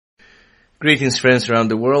Greetings, friends around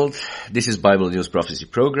the world. This is Bible News Prophecy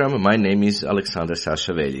Program. My name is Aleksandar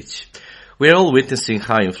Veljic. We are all witnessing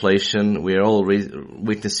high inflation. We are all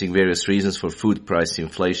witnessing various reasons for food price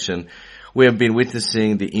inflation. We have been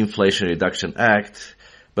witnessing the Inflation Reduction Act.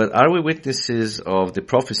 But are we witnesses of the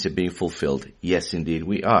prophecy being fulfilled? Yes, indeed,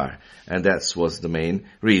 we are. And that was the main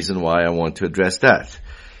reason why I want to address that.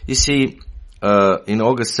 You see, in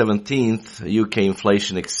August 17th, UK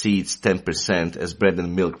inflation exceeds 10% as bread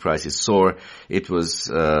and milk prices soar. It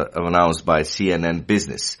was announced by CNN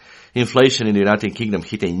Business. Inflation in the United Kingdom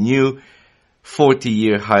hit a new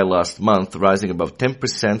 40-year high last month, rising above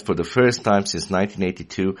 10% for the first time since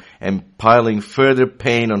 1982 and piling further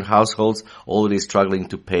pain on households already struggling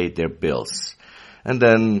to pay their bills. And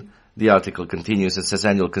then the article continues and says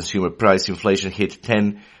annual consumer price inflation hit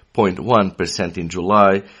 10.1% in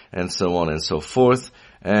July, and so on and so forth.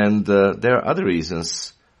 And there are other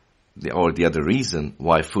reasons, or the other reason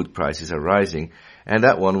why food prices are rising, and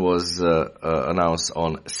that one was announced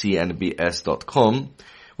on CNBS.com,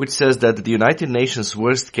 which says that the United Nations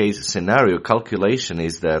worst-case scenario calculation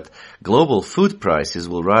is that global food prices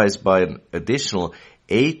will rise by an additional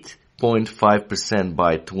 8.5%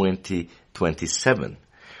 by 2027.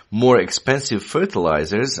 More expensive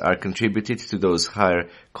fertilizers are contributed to those higher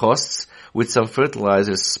costs, with some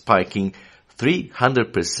fertilizers spiking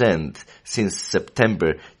 300% since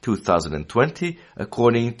September 2020,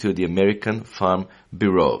 according to the American Farm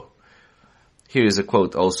Bureau. Here is a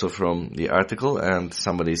quote also from the article, and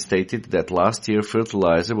somebody stated that last year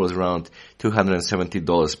fertilizer was around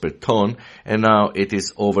 $270 per ton, and now it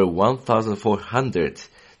is over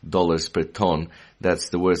 $1,400 per ton. That's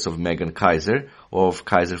the words of Megan Kaiser of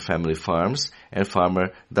Kaiser Family Farms and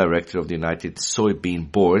farmer director of the United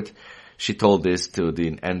Soybean Board. She told this to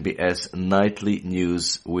the NBS Nightly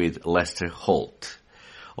News with Lester Holt.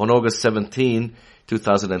 On August 17,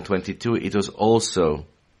 2022, it was also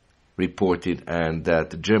reported and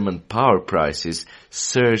that German power prices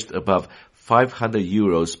surged above 500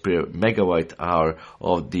 euros per megawatt hour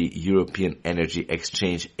of the European Energy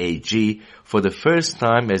Exchange AG for the first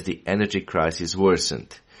time as the energy crisis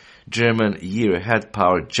worsened. German year-ahead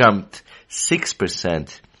power jumped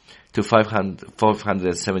 6% to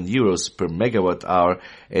 507 euros per megawatt hour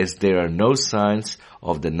as there are no signs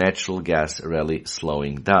of the natural gas rally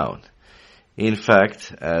slowing down. In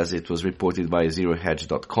fact, as it was reported by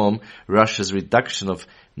ZeroHedge.com, Russia's reduction of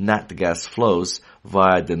nat gas flows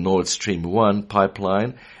via the Nord Stream 1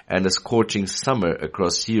 pipeline and a scorching summer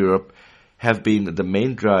across Europe have been the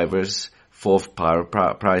main drivers for power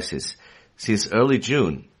prices. Since early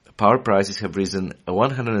June, power prices have risen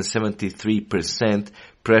 173%,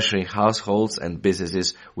 pressuring households and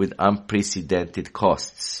businesses with unprecedented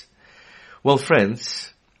costs. Well, friends,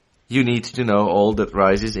 you need to know all that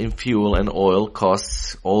rises in fuel and oil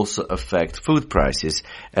costs also affect food prices,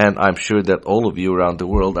 and I'm sure that all of you around the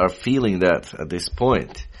world are feeling that at this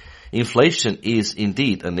point. Inflation is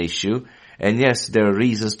indeed an issue, and yes, there are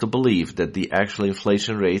reasons to believe that the actual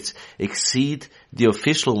inflation rates exceed the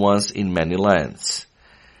official ones in many lands.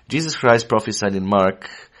 Jesus Christ prophesied in Mark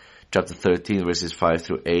chapter 13 verses 5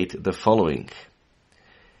 through 8 the following.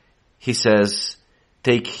 He says,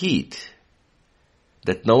 "Take heed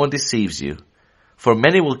that no one deceives you. For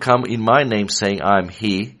many will come in my name saying, I am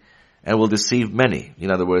he, and will deceive many." In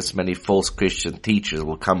other words, many false Christian teachers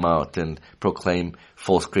will come out and proclaim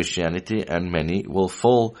false Christianity, and many will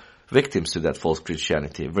fall victims to that false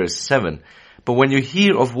Christianity. Verse 7, "But when you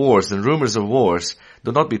hear of wars and rumors of wars,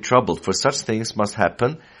 do not be troubled, for such things must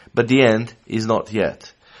happen, but the end is not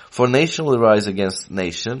yet. For nation will rise against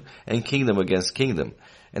nation, and kingdom against kingdom.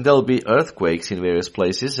 And there will be earthquakes in various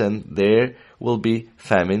places, and there will be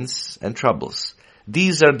famines and troubles.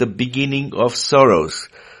 These are the beginning of sorrows,"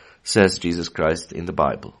 says Jesus Christ in the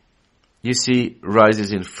Bible. You see,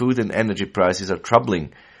 rises in food and energy prices are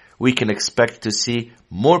troubling. We can expect to see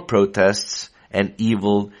more protests and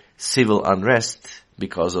evil civil unrest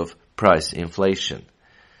because of price inflation.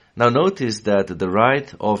 Now notice that the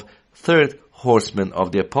ride of third horseman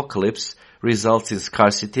of the apocalypse results in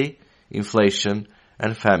scarcity, inflation,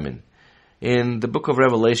 and famine. In the book of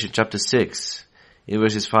Revelation chapter 6, in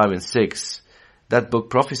verses 5 and 6, that book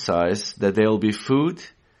prophesies that there will be food,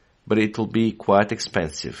 but it will be quite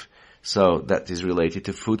expensive. So that is related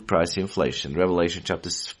to food price inflation. Revelation chapter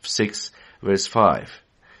 6, verse 5.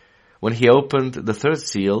 "When he opened the third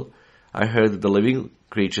seal, I heard the living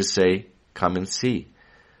creature say, 'Come and see.'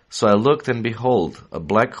 So I looked, and behold, a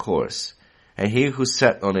black horse, and he who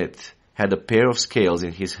sat on it had a pair of scales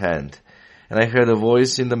in his hand. And I heard a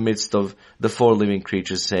voice in the midst of the four living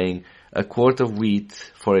creatures saying, 'A quart of wheat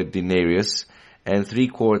for a denarius, and 3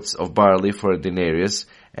 quarts of barley for a denarius,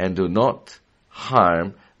 and do not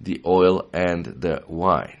harm the oil and the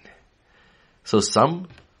wine. So some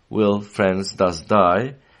will, friends, thus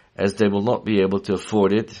die, as they will not be able to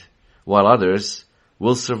afford it, while others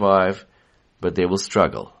will survive, but they will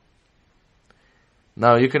struggle.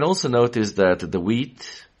 Now you can also notice that the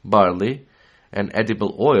wheat, barley, and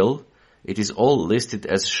edible oil, it is all listed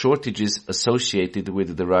as shortages associated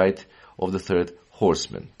with the ride of the third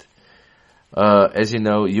horseman. As you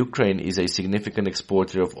know, Ukraine is a significant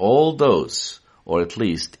exporter of all those, or at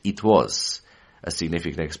least it was a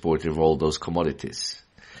significant exporter of all those commodities.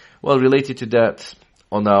 Well, related to that,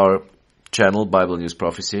 on our channel, Bible News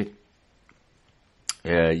Prophecy,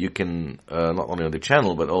 you can not only on the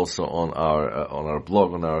channel but also on our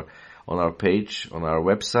blog, on our page, on our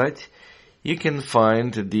website, you can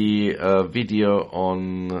find the video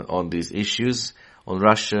on these issues, on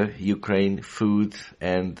Russia, Ukraine, food,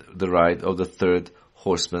 and the ride of the third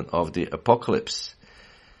horseman of the apocalypse.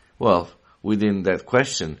 Well, within that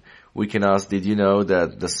question, we can ask, did you know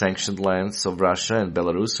that the sanctioned lands of Russia and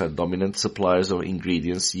Belarus are dominant suppliers of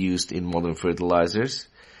ingredients used in modern fertilizers?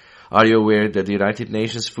 Are you aware that the United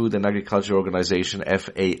Nations Food and Agriculture Organization,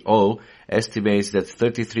 FAO, estimates that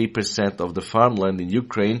 33% of the farmland in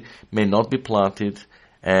Ukraine may not be planted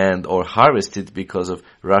and or harvested because of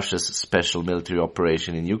Russia's special military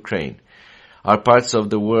operation in Ukraine? Are parts of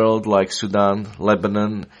the world like Sudan,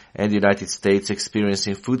 Lebanon, and the United States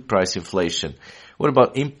experiencing food price inflation? What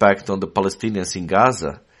about impact on the Palestinians in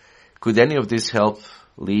Gaza? Could any of this help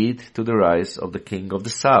lead to the rise of the King of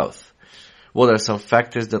the South? What are some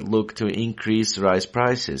factors that look to rise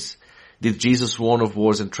prices? Did Jesus warn of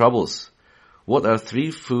wars and troubles? What are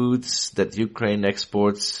 3 foods that Ukraine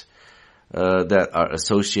exports that are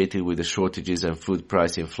associated with the shortages and food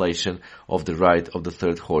price inflation of the ride of the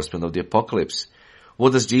third horseman of the apocalypse?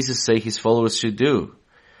 What does Jesus say his followers should do?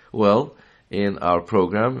 Well, in our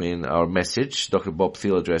program, in our message, Dr. Bob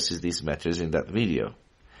Thiel addresses these matters in that video.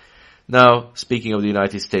 Now, speaking of the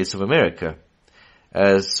United States of America,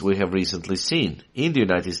 as we have recently seen, in the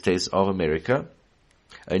United States of America,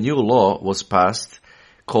 a new law was passed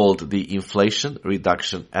called the Inflation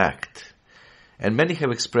Reduction Act. And many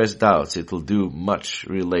have expressed doubts it will do much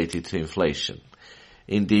related to inflation.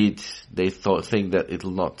 Indeed, they think that it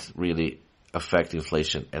will not really affect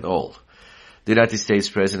inflation at all. The United States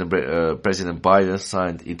President Biden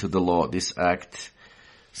signed into the law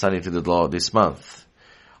this month.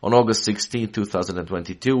 On August 16,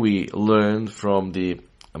 2022, we learned from the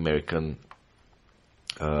American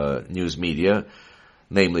news media,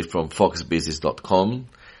 namely from foxbusiness.com,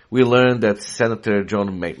 we learned that Senator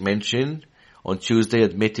John Manchin on Tuesday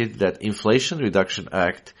admitted that Inflation Reduction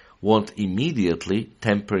Act won't immediately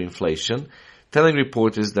temper inflation, telling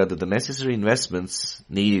reporters that the necessary investments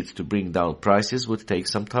needed to bring down prices would take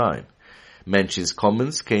some time. Manchin's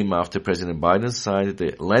comments came after President Biden signed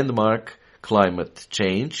the landmark Climate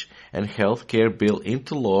Change and Health Care Bill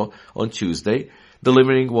into law on Tuesday,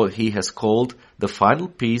 delivering what he has called the final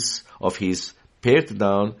piece of his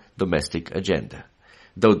pared-down domestic agenda.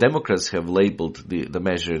 Though Democrats have labeled the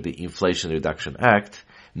measure the Inflation Reduction Act,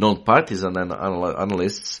 non-partisan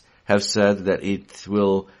analysts have said that it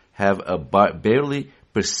will have a barely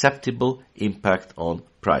perceptible impact on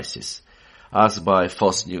prices. Asked by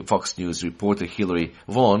Fox News reporter Hillary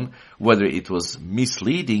Vaughn whether it was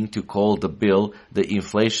misleading to call the bill the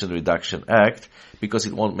Inflation Reduction Act because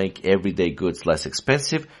it won't make everyday goods less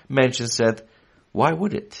expensive, Manchin said, "Why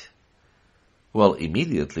would it?" Well,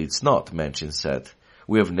 immediately it's not, Manchin said.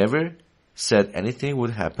 We have never said anything would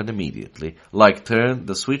happen immediately, like turn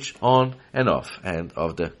the switch on and off, end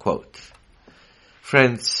of the quote.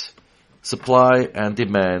 Friends, supply and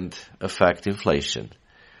demand affect inflation.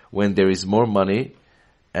 When there is more money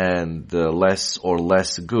and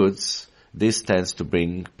less goods, this tends to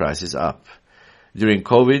bring prices up. During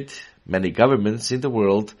COVID, many governments in the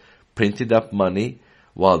world printed up money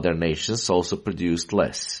while their nations also produced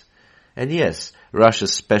less. And yes,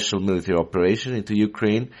 Russia's special military operation into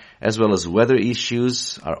Ukraine, as well as weather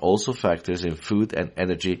issues, are also factors in food and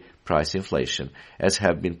energy price inflation, as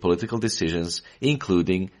have been political decisions,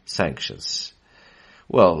 including sanctions.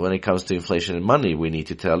 Well, when it comes to inflation and money, we need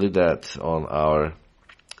to tell you that on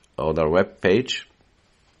our web page,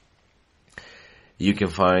 you can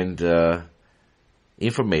find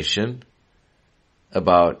information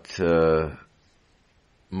about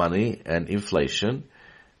money and inflation.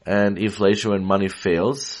 And inflation when money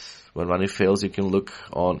fails. When money fails, you can look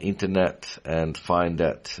on internet and find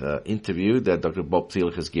that interview that Dr. Bob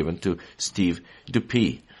Thiel has given to Steve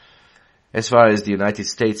Dupuy. As far as the United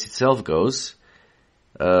States itself goes,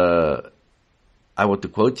 I I want to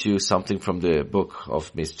quote you something from the book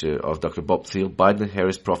of Dr. Bob Thiel,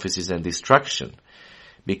 Biden-Harris Prophecies and Destruction,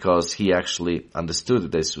 because he actually understood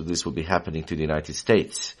that this will be happening to the United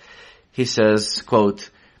States. He says,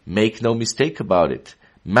 quote, "Make no mistake about it.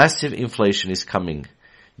 Massive inflation is coming.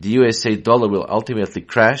 The USA dollar will ultimately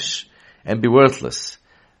crash and be worthless.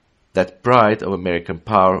 That pride of American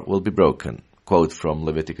power will be broken." Quote from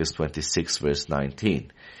Leviticus 26, verse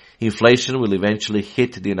 19. "Inflation will eventually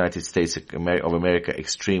hit the United States of America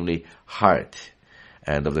extremely hard."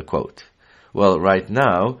 End of the quote. Well, right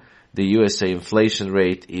now, the USA inflation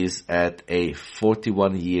rate is at a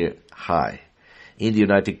 41-year high. In the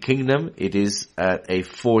United Kingdom, it is at a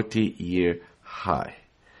 40-year high.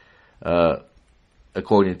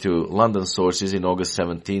 According to London sources, in August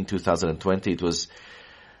 17, 2020, it was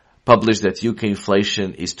published that UK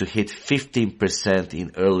inflation is to hit 15%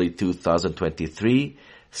 in early 2023.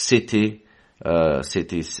 Cities,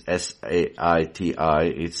 SAITI,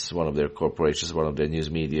 it's one of their corporations, one of their news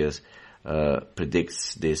medias,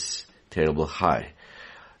 predicts this terrible high.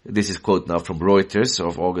 This is quote now from Reuters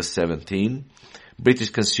of August 17.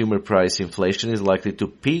 "British consumer price inflation is likely to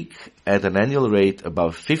peak at an annual rate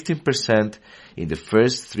above 15% in the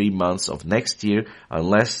first 3 months of next year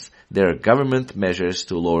unless there are government measures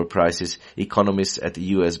to lower prices," economists at the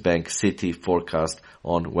US bank Citi forecast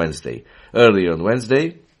on Wednesday. Earlier on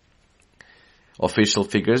Wednesday, official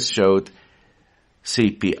figures showed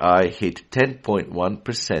CPI hit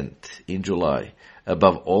 10.1% in July,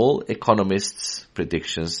 above all economists'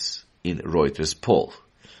 predictions in Reuters poll.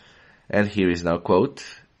 And here is now quote,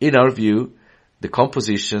 "In our view, the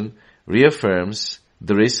composition reaffirms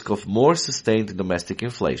the risk of more sustained domestic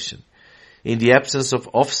inflation. In the absence of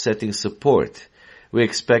offsetting support, we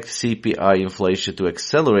expect CPI inflation to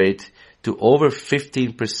accelerate to over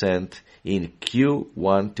 15% in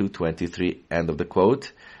Q1 2023, end of the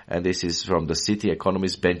quote. And this is from the Citi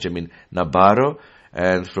economist Benjamin Nabarro,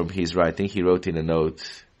 and from his writing, he wrote in a note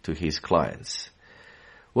to his clients.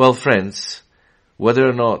 Well, friends, whether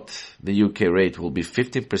or not the UK rate will be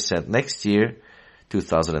 15% next year,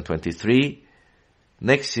 2023,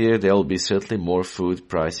 next year there will be certainly more food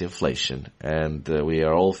price inflation, and we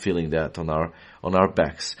are all feeling that on our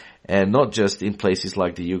backs. And not just in places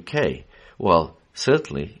like the UK, well,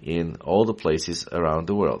 certainly in all the places around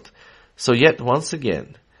the world. So yet once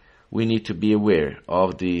again, we need to be aware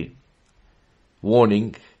of the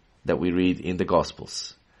warning that we read in the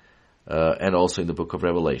Gospels, and also in the book of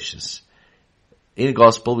Revelations. In the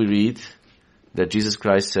Gospel we read that Jesus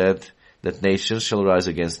Christ said that nation shall rise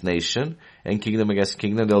against nation, and kingdom against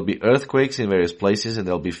kingdom. There will be earthquakes in various places, and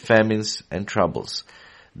there will be famines and troubles.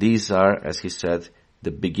 These are, as he said,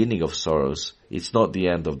 the beginning of sorrows. It's not the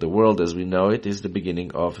end of the world as we know it, it's the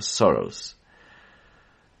beginning of sorrows.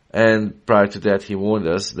 And prior to that, he warned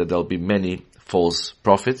us that there will be many false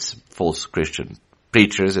prophets, false Christian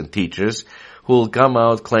preachers and teachers who will come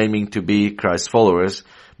out claiming to be Christ's followers,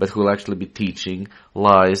 but who will actually be teaching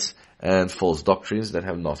lies and false doctrines that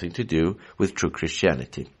have nothing to do with true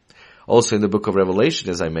Christianity. Also in the book of Revelation,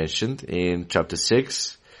 as I mentioned, in chapter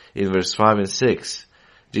 6, in verse 5 and 6,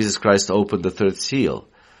 Jesus Christ opened the third seal.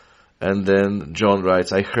 And then John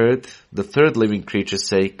writes, I heard the third living creature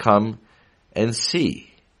say, come and see.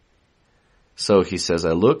 So he says,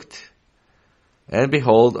 I looked, and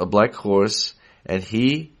behold, a black horse, and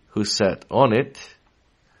he who sat on it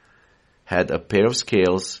had a pair of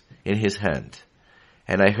scales in his hand.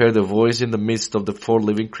 And I heard a voice in the midst of the four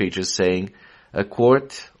living creatures saying, a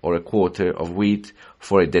quart or a quarter of wheat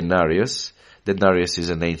for a denarius. Denarius is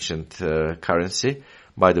an ancient currency.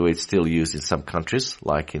 By the way, it's still used in some countries,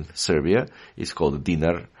 like in Serbia. It's called a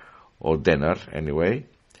dinar, or denar anyway.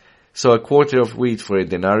 So a quarter of wheat for a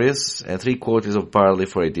denarius, and 3/4 of barley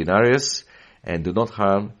for a denarius, and do not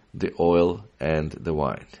harm the oil and the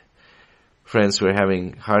wine. Friends, we're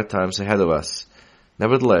having hard times ahead of us.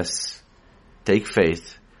 Nevertheless, take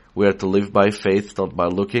faith. We are to live by faith, not by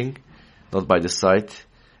looking, not by the sight,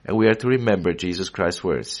 and we are to remember Jesus Christ's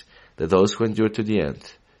words, that those who endure to the end,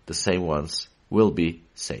 the same ones will be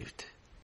saved.